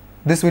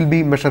this will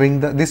be measuring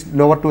this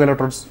lower 2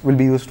 electrodes will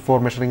be used for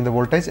measuring the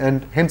voltage,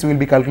 and hence we will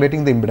be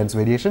calculating the impedance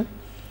variation.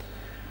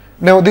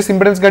 Now this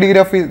impedance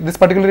cardiograph, this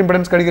particular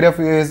impedance cardiograph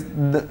is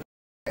the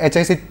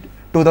HIC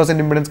 2000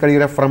 impedance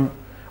cardiograph from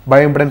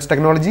bioimpedance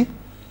technology.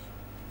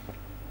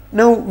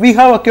 Now we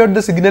have acquired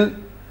the signal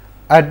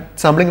at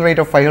sampling rate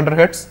of 500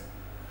 Hz.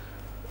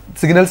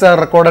 Signals are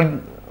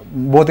recorded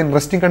both in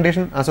resting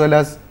condition as well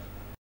as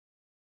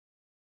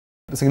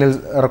signals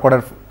are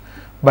recorded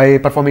by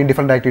performing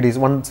different activities.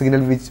 One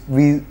signal which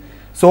we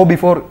saw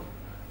before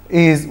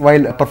is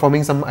while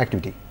performing some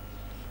activity.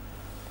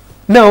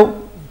 Now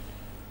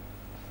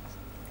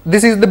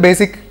this is the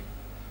basic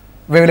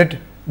wavelet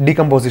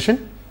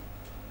decomposition.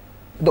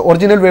 The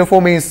original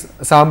waveform is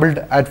sampled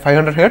at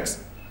 500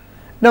 Hz.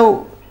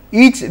 Now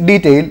each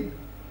detail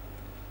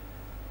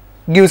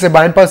gives a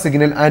band pass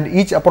signal and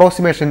each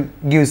approximation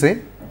gives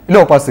a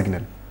low pass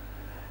signal.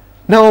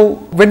 Now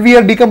when we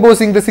are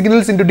decomposing the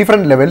signals into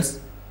different levels,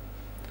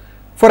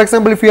 for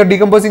example, if we are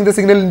decomposing the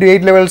signal into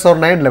 8 levels or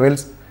 9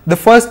 levels, the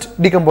first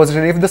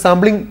decomposition, if the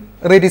sampling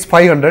rate is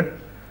 500,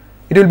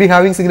 it will be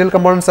having signal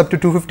components up to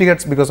 250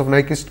 Hz because of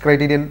Nyquist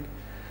criterion.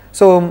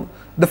 So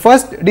the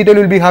first detail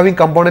will be having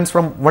components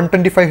from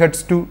 125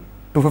 Hz to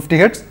 250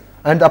 Hz,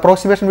 and the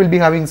approximation will be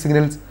having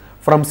signals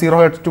from 0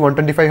 Hz to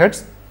 125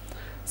 Hz.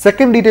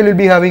 Second detail will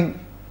be having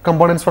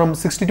components from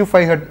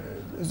 62.5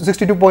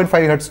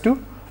 Hz to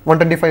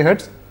 125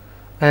 Hz,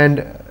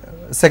 and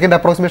second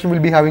approximation will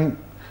be having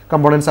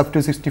components up to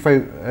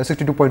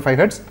 62.5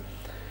 Hz.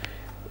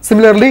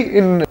 Similarly,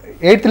 in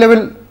 8th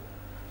level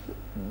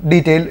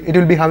detail, it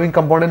will be having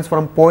components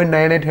from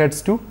 0.98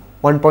 Hz to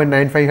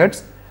 1.95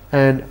 Hz,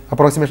 and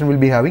approximation will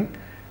be having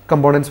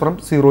components from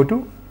 0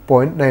 to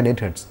 0.98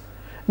 Hz.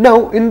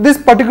 Now in this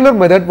particular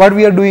method, what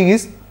we are doing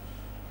is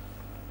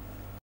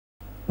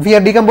we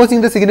are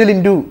decomposing the signal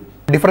into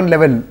different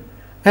level,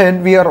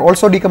 and we are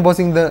also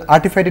decomposing the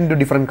artifact into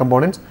different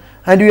components,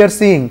 and we are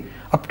seeing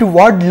up to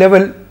what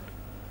level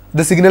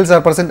the signals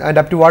are present and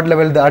up to what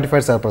level the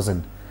artifacts are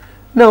present.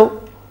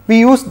 Now we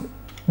use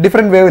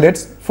different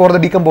wavelets for the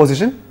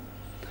decomposition,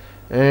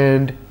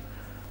 and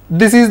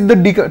this is the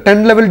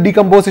 10 level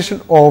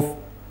decomposition of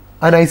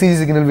an ICG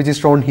signal, which is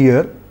shown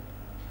here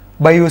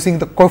by using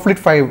the Coeflet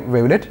 5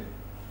 wavelet.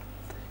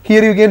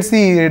 Here you can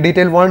see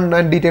detail 1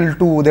 and detail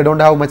 2, they do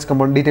not have much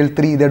component. Detail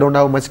 3, they do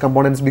not have much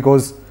components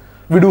because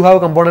we do have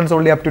components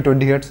only up to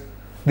 20 Hz.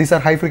 These are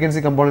high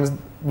frequency components,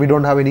 we do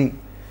not have any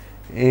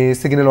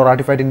signal or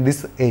artifact in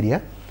this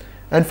area.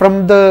 And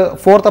from the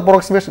fourth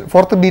approximation,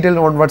 fourth detail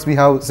onwards, we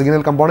have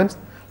signal components,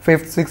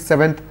 5th, 6th,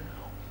 7th,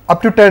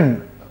 up to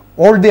 10,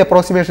 all the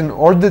approximation,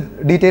 all the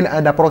detail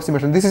and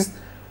approximation. This is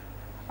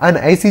an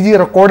ICG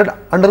recorded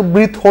under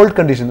breath hold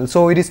condition.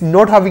 So it is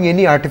not having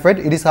any artifact,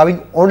 it is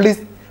having only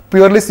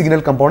purely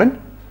signal component.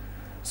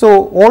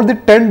 So all the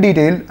 10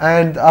 detail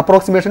and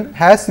approximation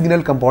has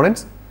signal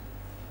components.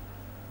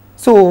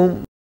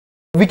 So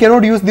we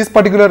cannot use this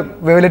particular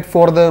wavelet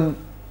for the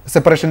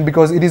separation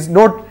because it is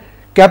not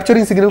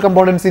capturing signal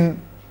components in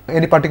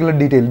any particular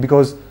detail,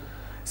 because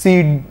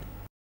see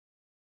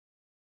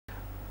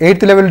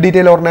 8th level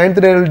detail or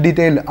 9th level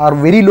detail are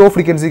very low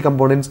frequency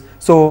components.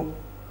 So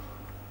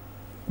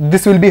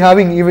this will be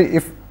having, even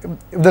if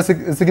the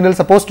signal is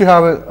supposed to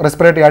have a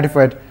respiratory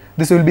artifact,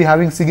 this will be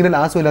having signal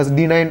as well as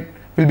D9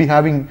 will be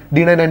having,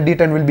 D9 and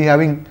D10 will be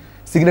having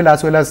signal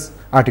as well as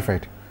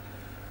artifact.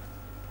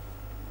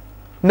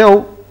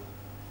 Now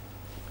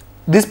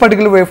this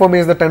particular waveform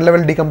is the 10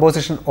 level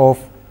decomposition of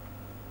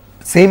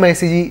same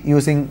ICG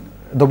using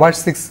the Watt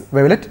 6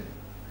 wavelet.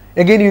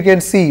 Again you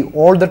can see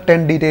all the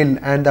 10 detail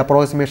and the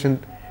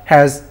approximation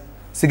has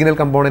signal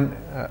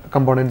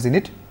components in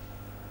it.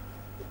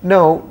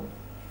 Now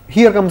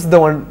here comes the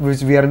one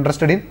which we are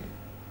interested in.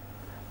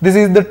 This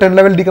is the 10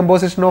 level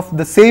decomposition of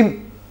the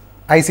same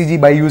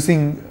ICG by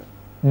using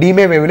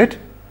D-May wavelet,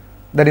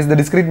 that is the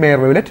discrete Mayer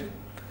wavelet.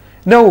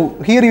 Now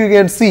here you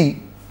can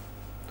see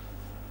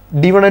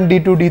D1 and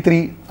D2,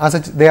 D3 as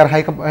such, they are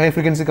high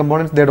frequency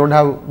components, we don't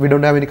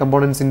have any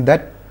components in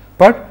that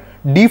part.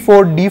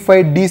 D4,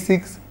 D5,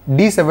 D6,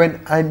 D7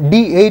 and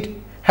D8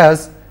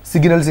 has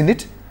signals in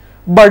it,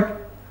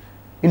 but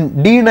in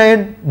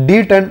D9,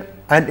 D10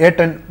 and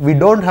A10 we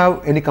don't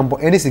have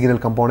any signal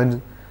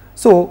component.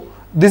 So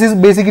this is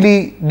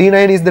basically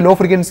D9 is the low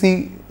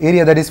frequency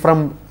area, that is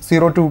from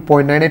 0 to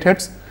 0.98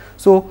 Hertz.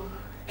 So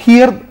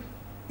here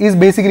is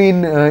basically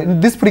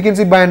in this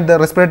frequency band the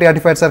respiratory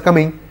artifacts are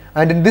coming,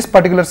 and in this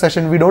particular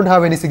session we don't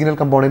have any signal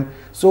component.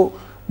 So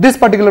this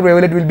particular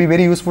wavelet will be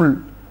very useful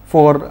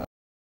for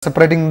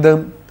separating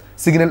the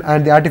signal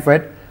and the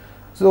artifact.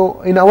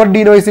 So in our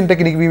denoising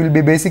technique we will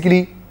be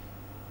basically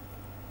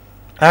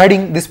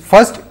adding this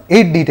first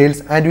 8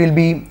 details and we will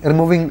be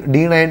removing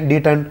D9,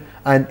 D10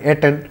 and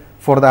A10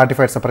 for the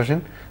artifact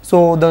separation.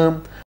 So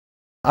the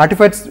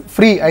artifacts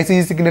free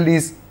ICG signal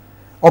is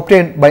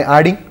obtained by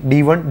adding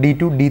D1, D2,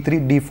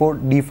 D3,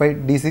 D4,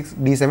 D5, D6,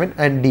 D7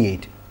 and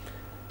D8.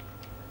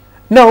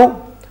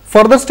 Now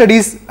further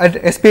studies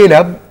at SPI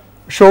lab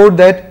showed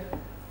that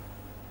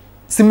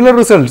similar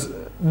results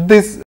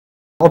this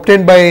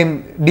obtained by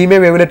DMA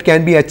wavelet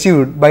can be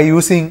achieved by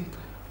using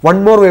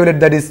one more wavelet,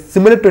 that is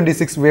similar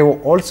 26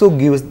 wave also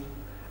gives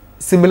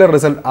similar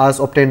result as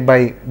obtained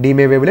by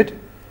DMA wavelet.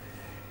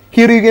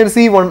 Here you can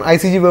see one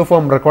ICG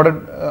waveform recorded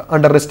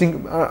under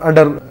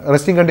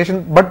resting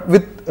condition but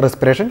with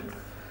respiration.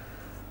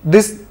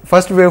 This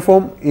first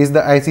waveform is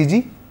the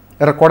ICG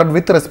recorded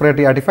with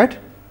respiratory artifact.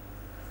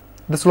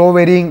 The slow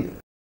varying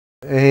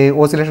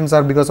oscillations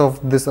are because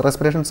of this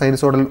respiration,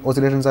 sinusoidal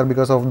oscillations are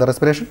because of the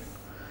respiration.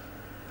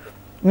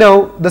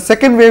 Now the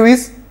second wave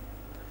is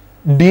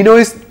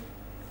denoised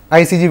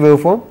ICG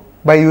waveform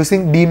by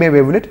using DMA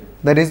wavelet,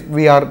 that is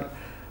we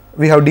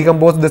have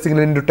decomposed the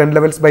signal into 10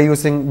 levels by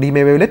using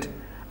DMA wavelet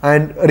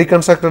and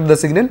reconstructed the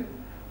signal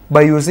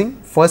by using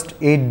first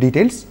 8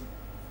 details.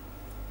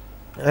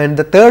 And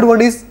the third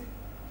one is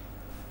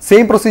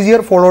same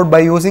procedure followed by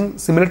using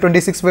similar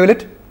 26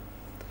 wavelet.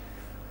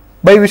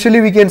 By visually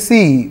we can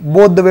see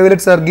both the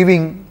wavelets are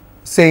giving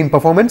same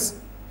performance.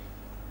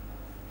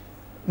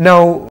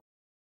 Now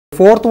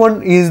fourth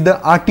one is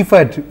the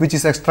artifact which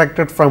is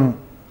extracted from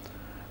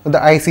the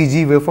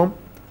ICG waveform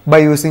by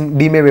using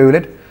DMA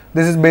wavelet.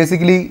 This is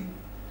basically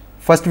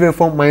first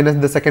waveform minus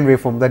the second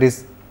waveform, that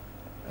is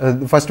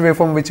the first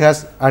waveform which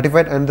has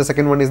artifact and the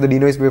second one is the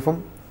denoised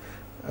waveform.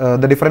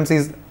 The difference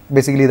is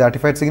basically the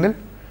artifact signal,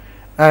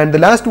 and the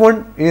last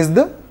one is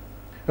the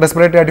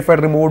respiratory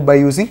artifact removed by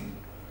using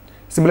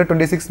similar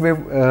 26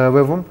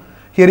 waveform.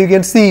 Here you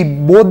can see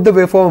both the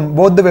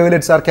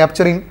wavelets are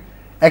capturing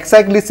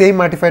exactly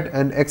same artifact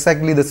and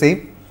exactly the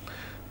same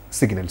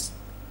signals.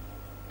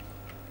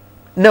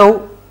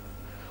 Now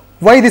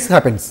why this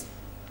happens?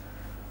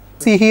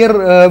 See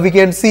here we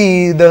can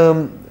see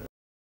the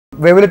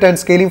wavelet and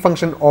scaling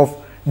function of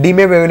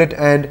DMA wavelet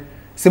and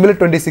similar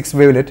 26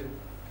 wavelet.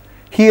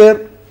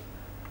 Here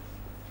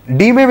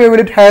DMA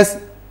wavelet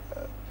has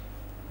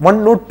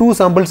 1 or 2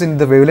 samples in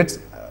the wavelets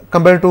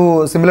compared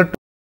to similar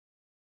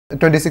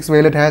 26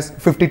 wavelet has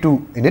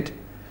 52 in it.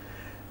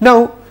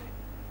 Now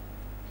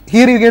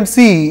here you can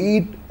see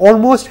it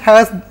almost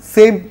has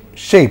same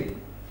shape.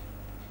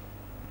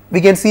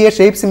 We can see a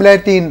shape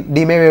similarity in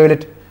DMA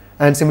wavelet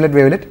and similar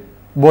wavelet.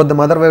 Both the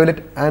mother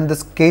wavelet and the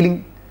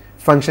scaling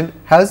function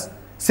has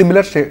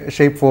similar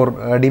shape for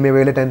DMA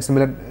wavelet and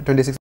similar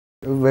 26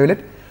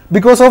 wavelet.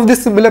 Because of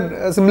this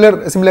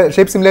similar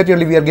shape similarity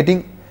only we are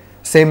getting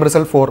same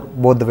result for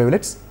both the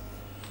wavelets.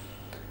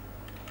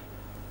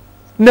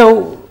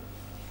 Now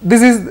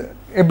this is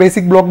a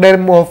basic block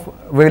diagram of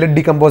wavelet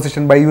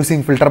decomposition by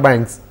using filter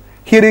banks.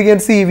 Here you can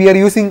see we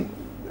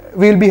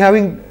will be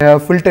having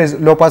filters,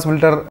 low pass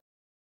filter,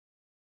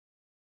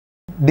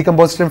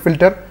 decomposition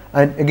filter,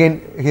 and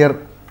again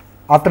here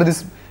after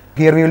this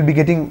here we will be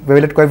getting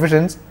wavelet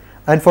coefficients,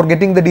 and for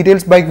getting the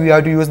details back we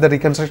have to use the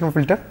reconstruction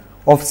filter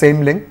of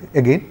same length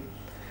again.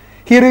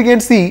 Here you can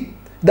see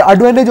the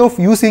advantage of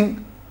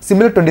using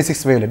similar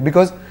 26 wavelet,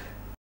 because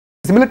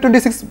similar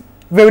 26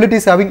 wavelet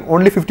is having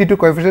only 52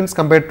 coefficients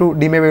compared to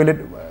DMA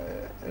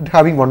wavelet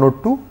having 1 or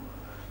 2.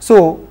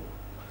 So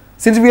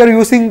since we are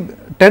using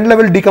 10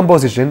 level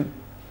decomposition,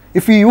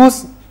 if we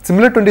use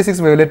similar 26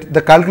 wavelet,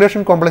 the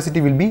calculation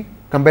complexity will be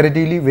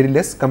comparatively very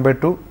less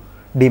compared to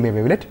DMA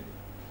wavelet.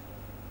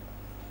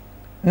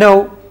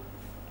 Now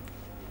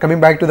coming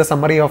back to the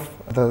summary of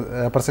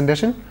the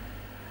presentation,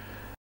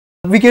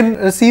 we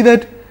can see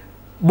that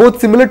both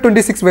similar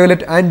 26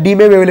 wavelet and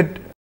DMA wavelet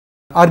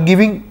are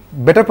giving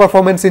better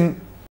performance in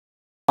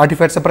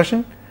artifact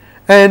suppression,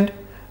 and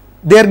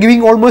they are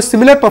giving almost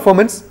similar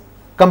performance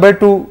compared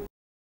to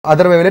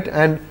other wavelet,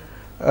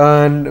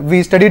 and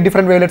we studied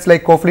different wavelets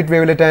like Koflit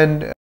wavelet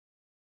and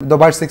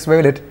Dobarge 6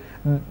 wavelet.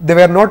 They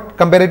were not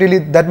comparatively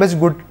that much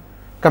good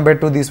compared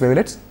to these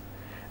wavelets,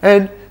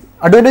 and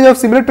advantage of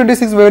similar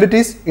 26 wavelet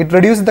is it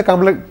reduces the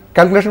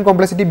calculation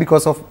complexity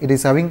because of it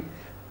is having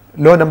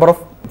low number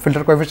of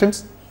filter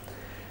coefficients.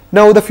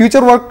 Now the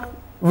future work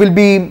will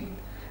be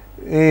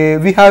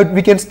we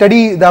can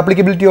study the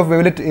applicability of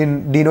wavelet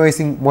in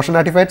denoising motion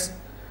artifacts,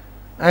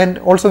 and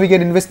also we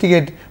can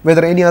investigate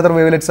whether any other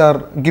wavelets are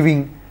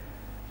giving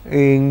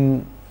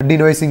in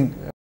denoising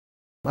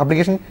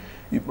application.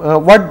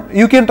 What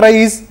you can try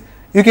is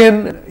you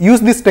can use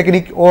this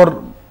technique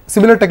or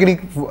similar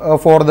technique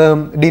for the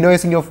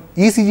denoising of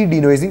ECG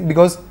denoising,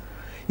 because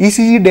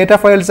ECG data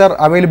files are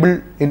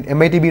available in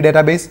MITB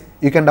database.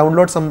 You can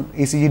download some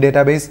ECG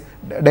database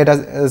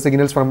data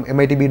signals from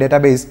MITB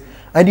database,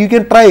 and you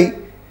can try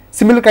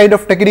similar kind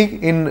of technique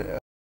in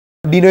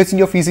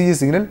denoising of ECG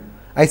signal.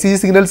 ICG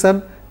signals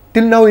are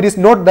till now it is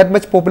not that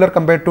much popular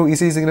compared to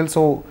ECG signal,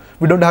 so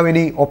we don't have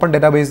any open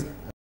database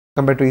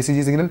compared to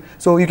ECG signal.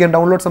 So you can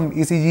download some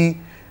ECG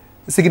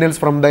signals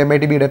from the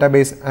MITB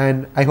database,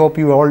 and I hope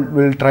you all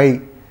will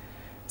try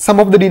some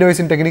of the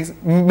denoising techniques.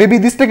 Maybe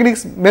these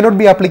techniques may not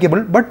be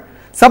applicable, but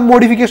some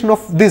modification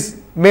of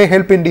this may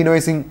help in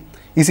denoising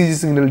ECG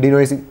signal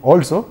denoising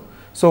also.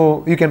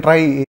 So you can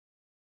try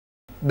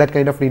that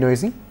kind of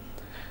denoising.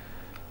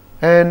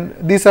 And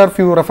these are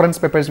few reference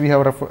papers we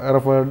have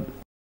referred.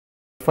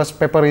 First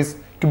paper is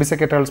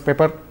Kubicek et al.'s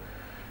paper.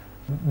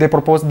 They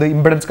propose the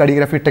impedance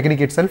cardiography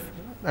technique itself,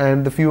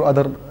 and the few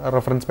other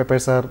reference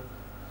papers are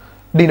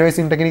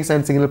denoising techniques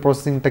and signal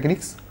processing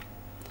techniques.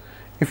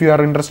 If you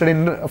are interested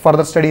in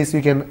further studies,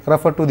 you can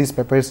refer to these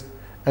papers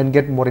and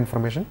get more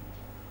information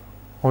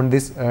on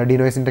this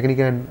denoising technique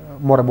and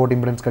more about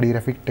impedance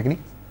cardiography technique.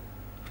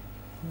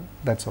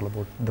 That's all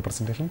about the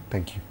presentation.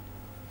 Thank you.